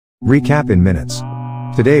Recap in minutes.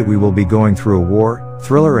 Today we will be going through a war,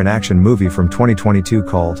 thriller and action movie from 2022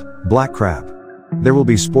 called Black Crab. There will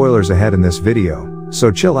be spoilers ahead in this video,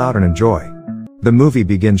 so chill out and enjoy. The movie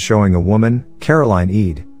begins showing a woman, Caroline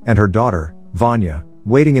Eade, and her daughter, Vanya,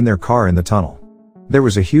 waiting in their car in the tunnel. There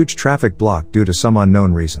was a huge traffic block due to some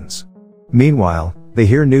unknown reasons. Meanwhile, they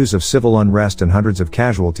hear news of civil unrest and hundreds of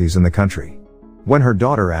casualties in the country. When her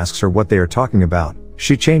daughter asks her what they are talking about,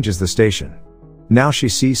 she changes the station. Now she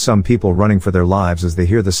sees some people running for their lives as they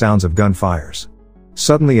hear the sounds of gunfires.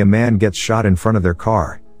 Suddenly a man gets shot in front of their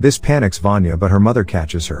car. This panics Vanya, but her mother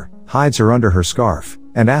catches her, hides her under her scarf,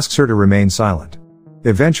 and asks her to remain silent.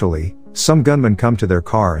 Eventually, some gunmen come to their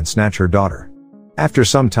car and snatch her daughter. After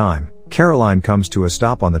some time, Caroline comes to a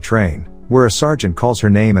stop on the train, where a sergeant calls her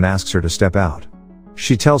name and asks her to step out.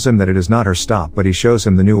 She tells him that it is not her stop, but he shows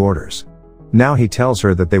him the new orders. Now he tells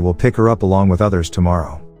her that they will pick her up along with others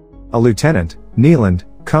tomorrow. A lieutenant, Neeland,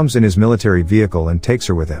 comes in his military vehicle and takes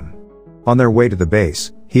her with him. On their way to the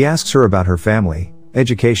base, he asks her about her family,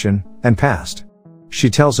 education, and past. She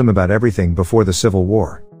tells him about everything before the Civil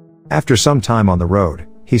War. After some time on the road,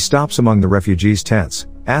 he stops among the refugees' tents,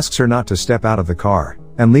 asks her not to step out of the car,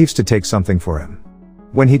 and leaves to take something for him.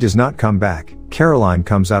 When he does not come back, Caroline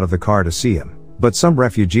comes out of the car to see him, but some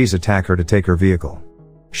refugees attack her to take her vehicle.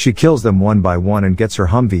 She kills them one by one and gets her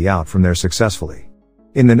Humvee out from there successfully.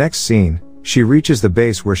 In the next scene, she reaches the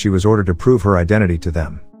base where she was ordered to prove her identity to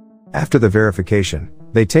them. After the verification,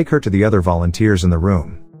 they take her to the other volunteers in the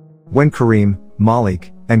room. When Kareem,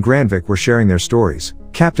 Malik, and Granvik were sharing their stories,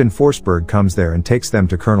 Captain Forsberg comes there and takes them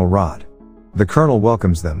to Colonel Rod. The colonel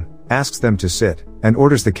welcomes them, asks them to sit, and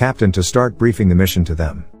orders the captain to start briefing the mission to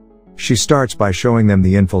them. She starts by showing them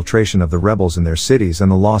the infiltration of the rebels in their cities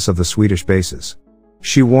and the loss of the Swedish bases.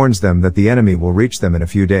 She warns them that the enemy will reach them in a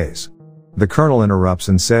few days. The colonel interrupts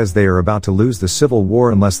and says they are about to lose the Civil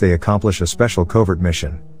War unless they accomplish a special covert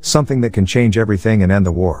mission, something that can change everything and end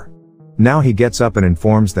the war. Now he gets up and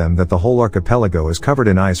informs them that the whole archipelago is covered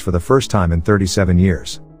in ice for the first time in 37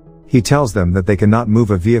 years. He tells them that they cannot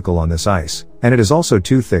move a vehicle on this ice, and it is also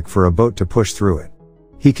too thick for a boat to push through it.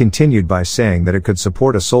 He continued by saying that it could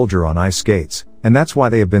support a soldier on ice skates, and that's why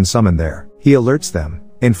they have been summoned there. He alerts them,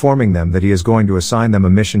 informing them that he is going to assign them a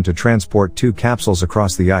mission to transport 2 capsules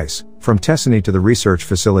across the ice, from Tessini to the research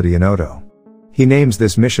facility in Odo. He names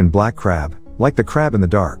this mission Black Crab, like the crab in the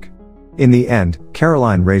dark. In the end,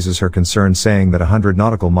 Caroline raises her concern, saying that 100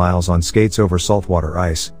 nautical miles on skates over saltwater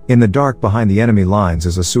ice, in the dark behind the enemy lines,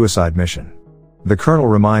 is a suicide mission. The colonel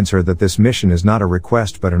reminds her that this mission is not a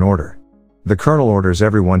request but an order. The colonel orders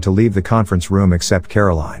everyone to leave the conference room except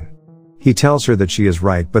Caroline. He tells her that she is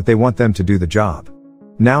right, but they want them to do the job.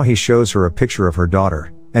 Now he shows her a picture of her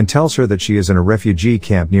daughter, and tells her that she is in a refugee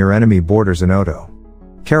camp near enemy borders in Odo.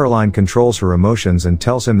 Caroline controls her emotions and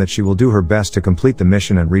tells him that she will do her best to complete the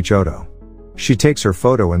mission and reach Odo. She takes her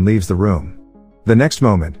photo and leaves the room. The next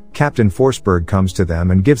moment, Captain Forsberg comes to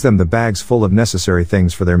them and gives them the bags full of necessary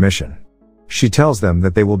things for their mission. She tells them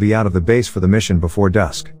that they will be out of the base for the mission before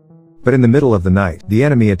dusk. But in the middle of the night, the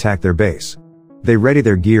enemy attack their base. They ready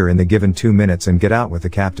their gear in the given 2 minutes and get out with the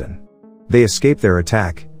captain. They escape their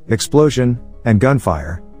attack, explosion, and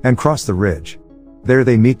gunfire, and cross the ridge. There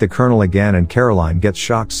they meet the colonel again, and Caroline gets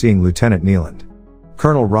shocked seeing Lieutenant Neeland.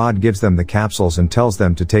 Colonel Rod gives them the capsules and tells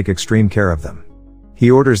them to take extreme care of them. He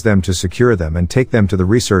orders them to secure them and take them to the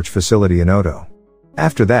research facility in Odo.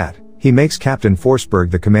 After that, he makes Captain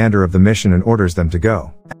Forsberg the commander of the mission and orders them to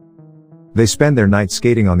go. They spend their night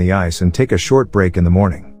skating on the ice and take a short break in the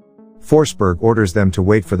morning. Forsberg orders them to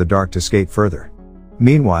wait for the dark to skate further.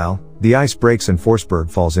 Meanwhile, the ice breaks and Forsberg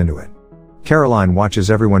falls into it. Caroline watches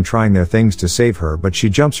everyone trying their things to save her, but she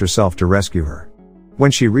jumps herself to rescue her. When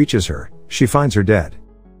she reaches her, she finds her dead.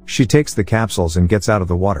 She takes the capsules and gets out of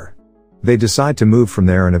the water. They decide to move from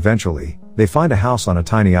there, and eventually, they find a house on a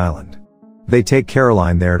tiny island. They take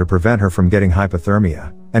Caroline there to prevent her from getting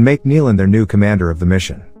hypothermia, and make Neeland their new commander of the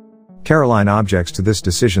mission. Caroline objects to this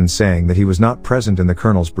decision, saying that he was not present in the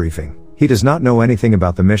colonel's briefing. He does not know anything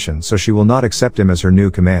about the mission, so she will not accept him as her new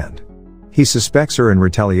command. He suspects her in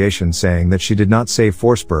retaliation, saying that she did not save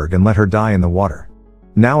Forsberg and let her die in the water.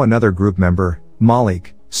 Now another group member,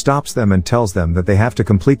 Malik, stops them and tells them that they have to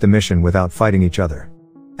complete the mission without fighting each other.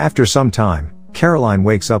 After some time, Caroline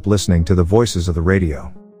wakes up listening to the voices of the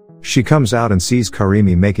radio. She comes out and sees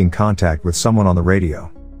Karimi making contact with someone on the radio.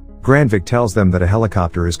 Granvik tells them that a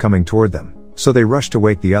helicopter is coming toward them, so they rush to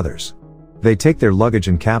wake the others. They take their luggage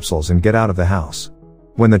and capsules and get out of the house.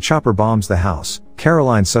 When the chopper bombs the house,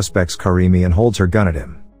 Caroline suspects Karimi and holds her gun at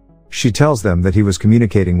him. She tells them that he was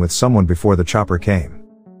communicating with someone before the chopper came.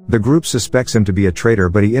 The group suspects him to be a traitor,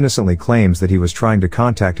 but he innocently claims that he was trying to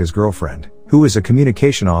contact his girlfriend, who is a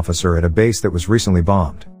communication officer at a base that was recently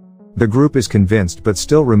bombed. The group is convinced but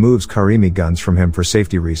still removes Karimi guns from him for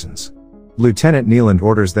safety reasons. Lieutenant Neeland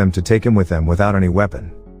orders them to take him with them without any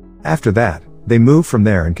weapon. After that, they move from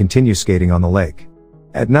there and continue skating on the lake.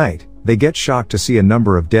 At night, they get shocked to see a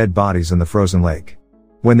number of dead bodies in the frozen lake.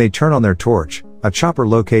 When they turn on their torch, a chopper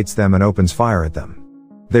locates them and opens fire at them.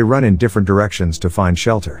 They run in different directions to find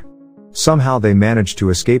shelter. Somehow they manage to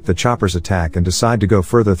escape the chopper's attack and decide to go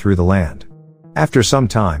further through the land. After some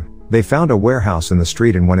time, they found a warehouse in the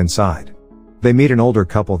street and went inside. They meet an older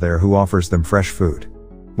couple there who offers them fresh food.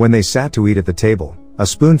 When they sat to eat at the table, a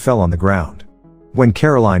spoon fell on the ground. When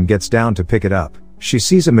Caroline gets down to pick it up, she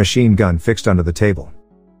sees a machine gun fixed under the table.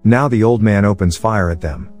 Now the old man opens fire at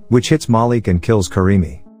them, which hits Malik and kills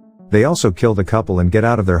Karimi. They also kill the couple and get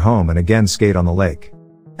out of their home and again skate on the lake.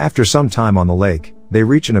 After some time on the lake, they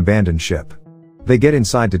reach an abandoned ship. They get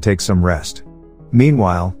inside to take some rest.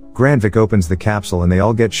 Meanwhile, Granvik opens the capsule and they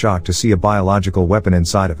all get shocked to see a biological weapon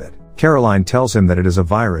inside of it. Caroline tells him that it is a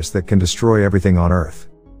virus that can destroy everything on Earth.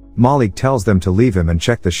 Malik tells them to leave him and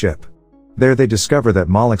check the ship. There they discover that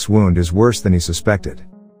Malik's wound is worse than he suspected.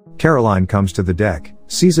 Caroline comes to the deck,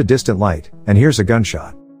 sees a distant light, and hears a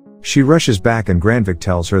gunshot. She rushes back and Granvik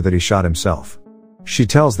tells her that he shot himself. She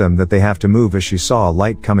tells them that they have to move as she saw a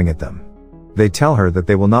light coming at them. They tell her that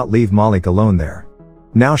they will not leave Malik alone there.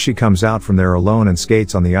 Now she comes out from there alone and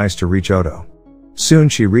skates on the ice to reach Odo. Soon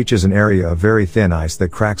she reaches an area of very thin ice that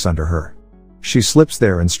cracks under her. She slips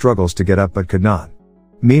there and struggles to get up but could not.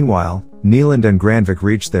 Meanwhile, Neeland and Granvik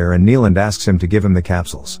reach there and Neeland asks him to give him the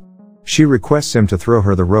capsules. She requests him to throw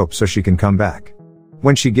her the rope so she can come back.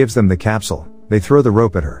 When she gives them the capsule, they throw the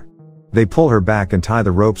rope at her. They pull her back and tie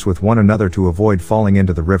the ropes with one another to avoid falling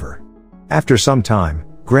into the river. After some time,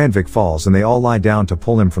 Granvik falls and they all lie down to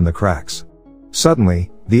pull him from the cracks.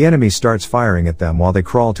 Suddenly, the enemy starts firing at them while they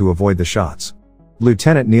crawl to avoid the shots.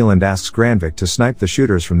 Lieutenant Neeland asks Granvik to snipe the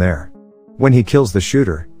shooters from there. When he kills the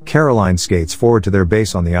shooter, Caroline skates forward to their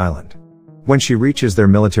base on the island. When she reaches their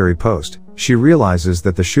military post, she realizes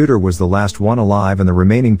that the shooter was the last one alive and the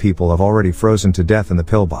remaining people have already frozen to death in the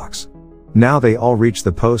pillbox. Now they all reach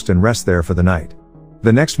the post and rest there for the night.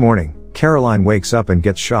 The next morning, Caroline wakes up and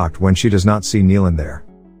gets shocked when she does not see Neeland there.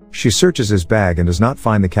 She searches his bag and does not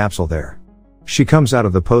find the capsule there. She comes out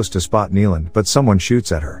of the post to spot Neeland, but someone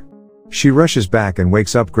shoots at her. She rushes back and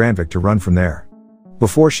wakes up Granvik to run from there.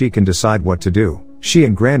 Before she can decide what to do, she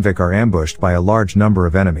and Granvik are ambushed by a large number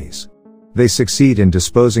of enemies. They succeed in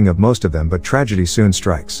disposing of most of them, but tragedy soon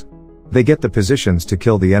strikes. They get the positions to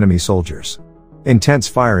kill the enemy soldiers. Intense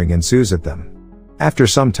firing ensues at them. After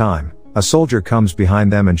some time, a soldier comes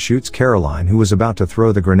behind them and shoots Caroline, who was about to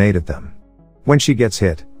throw the grenade at them. When she gets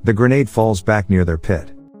hit, the grenade falls back near their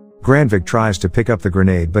pit. Granvik tries to pick up the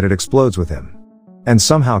grenade but it explodes with him. And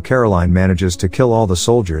somehow Caroline manages to kill all the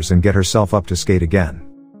soldiers and get herself up to skate again.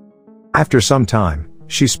 After some time,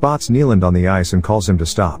 she spots Neeland on the ice and calls him to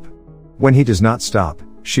stop. When he does not stop,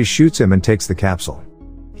 she shoots him and takes the capsule.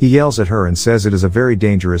 He yells at her and says it is a very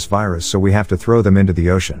dangerous virus, so we have to throw them into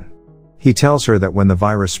the ocean. He tells her that when the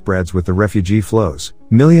virus spreads with the refugee flows,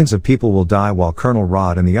 millions of people will die while Colonel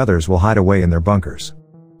Rod and the others will hide away in their bunkers.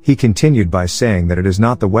 He continued by saying that it is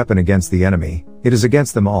not the weapon against the enemy, it is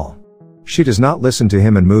against them all. She does not listen to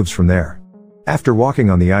him and moves from there. After walking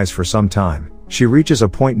on the ice for some time, she reaches a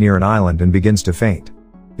point near an island and begins to faint.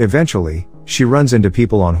 Eventually, she runs into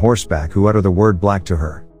people on horseback who utter the word black to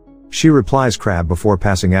her. She replies crab before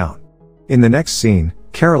passing out. In the next scene,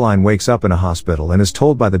 Caroline wakes up in a hospital and is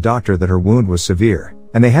told by the doctor that her wound was severe,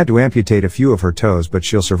 and they had to amputate a few of her toes, but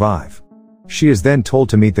she'll survive. She is then told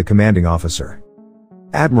to meet the commanding officer,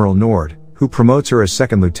 Admiral Nord, who promotes her as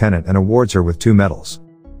second lieutenant and awards her with 2 medals.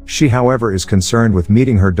 She, however, is concerned with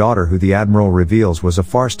meeting her daughter, who the admiral reveals was a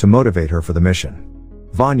farce to motivate her for the mission.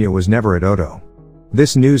 Vanya was never at Odo.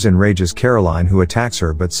 This news enrages Caroline, who attacks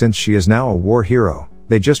her, but since she is now a war hero,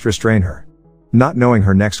 they just restrain her. Not knowing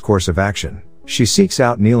her next course of action, she seeks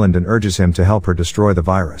out Neeland and urges him to help her destroy the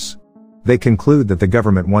virus. They conclude that the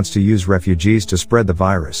government wants to use refugees to spread the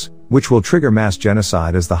virus, which will trigger mass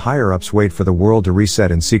genocide as the higher-ups wait for the world to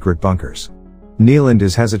reset in secret bunkers. Neeland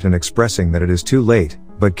is hesitant, expressing that it is too late,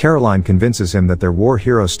 but Caroline convinces him that their war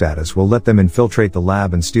hero status will let them infiltrate the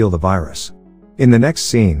lab and steal the virus. In the next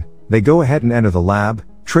scene, they go ahead and enter the lab,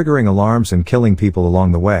 triggering alarms and killing people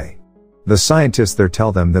along the way. The scientists there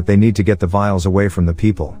tell them that they need to get the vials away from the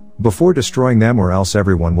people, before destroying them, or else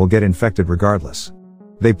everyone will get infected regardless.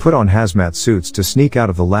 They put on hazmat suits to sneak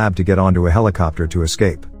out of the lab to get onto a helicopter to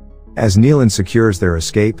escape. As Neeland secures their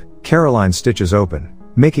escape, Caroline stitches open,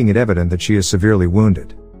 making it evident that she is severely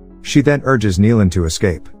wounded. She then urges Nealon to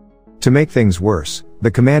escape. To make things worse,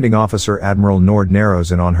 the commanding officer Admiral Nord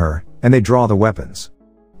narrows in on her, and they draw the weapons.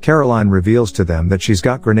 Caroline reveals to them that she's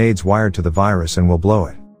got grenades wired to the virus and will blow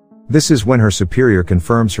it. This is when her superior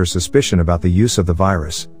confirms her suspicion about the use of the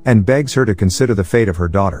virus, and begs her to consider the fate of her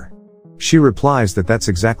daughter. She replies that that's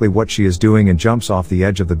exactly what she is doing and jumps off the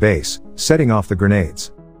edge of the base, setting off the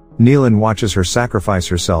grenades. Nealon watches her sacrifice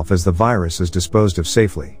herself as the virus is disposed of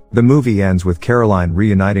safely. The movie ends with Caroline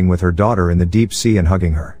reuniting with her daughter in the deep sea and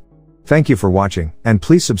hugging her. Thank you for watching, and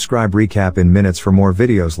please subscribe. Recap in minutes for more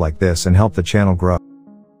videos like this and help the channel grow.